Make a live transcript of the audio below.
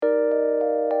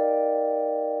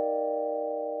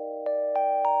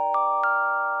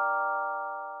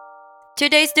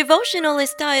Today's devotional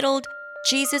is titled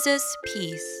Jesus'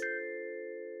 Peace.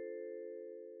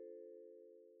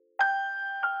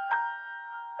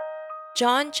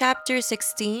 John chapter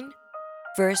 16,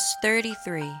 verse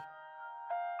 33.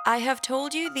 I have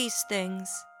told you these things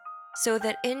so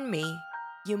that in me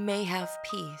you may have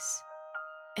peace.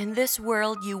 In this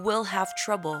world you will have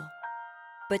trouble,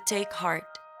 but take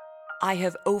heart, I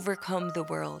have overcome the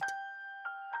world.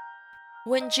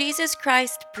 When Jesus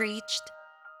Christ preached,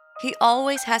 he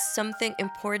always has something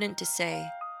important to say,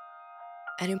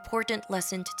 an important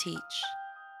lesson to teach.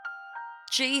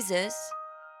 Jesus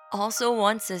also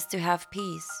wants us to have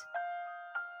peace,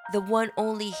 the one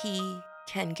only he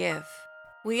can give.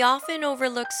 We often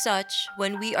overlook such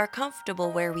when we are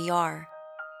comfortable where we are.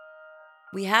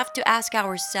 We have to ask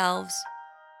ourselves,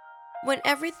 when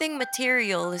everything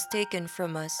material is taken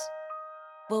from us,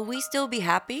 will we still be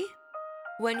happy?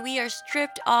 When we are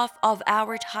stripped off of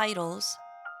our titles,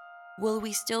 will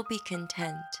we still be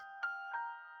content?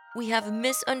 We have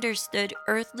misunderstood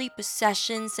earthly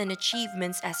possessions and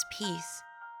achievements as peace.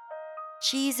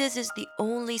 Jesus is the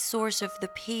only source of the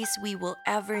peace we will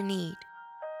ever need.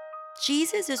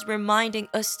 Jesus is reminding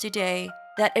us today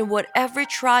that in whatever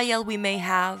trial we may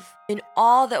have, in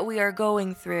all that we are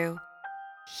going through,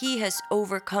 he has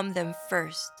overcome them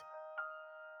first.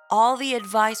 All the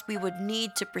advice we would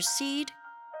need to proceed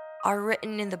are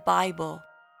written in the Bible.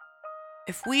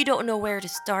 If we don't know where to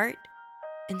start,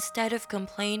 instead of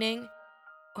complaining,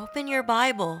 open your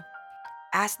Bible.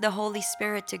 Ask the Holy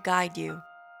Spirit to guide you.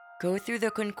 Go through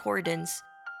the concordance,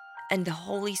 and the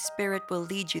Holy Spirit will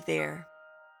lead you there.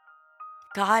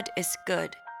 God is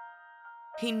good.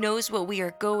 He knows what we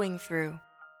are going through,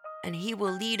 and He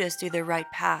will lead us to the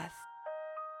right path.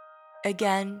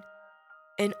 Again,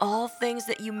 in all things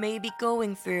that you may be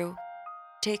going through,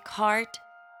 take heart,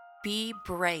 be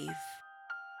brave,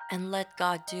 and let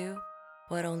God do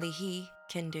what only He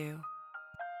can do.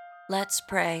 Let's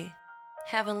pray.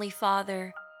 Heavenly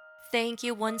Father, thank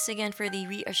you once again for the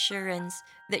reassurance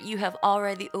that you have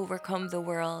already overcome the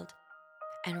world.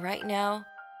 And right now,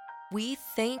 we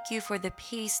thank you for the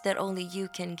peace that only you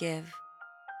can give.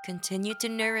 Continue to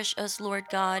nourish us, Lord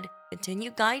God.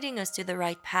 Continue guiding us to the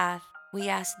right path. We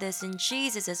ask this in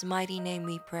Jesus' mighty name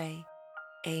we pray.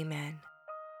 Amen.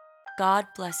 God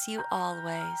bless you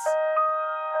always.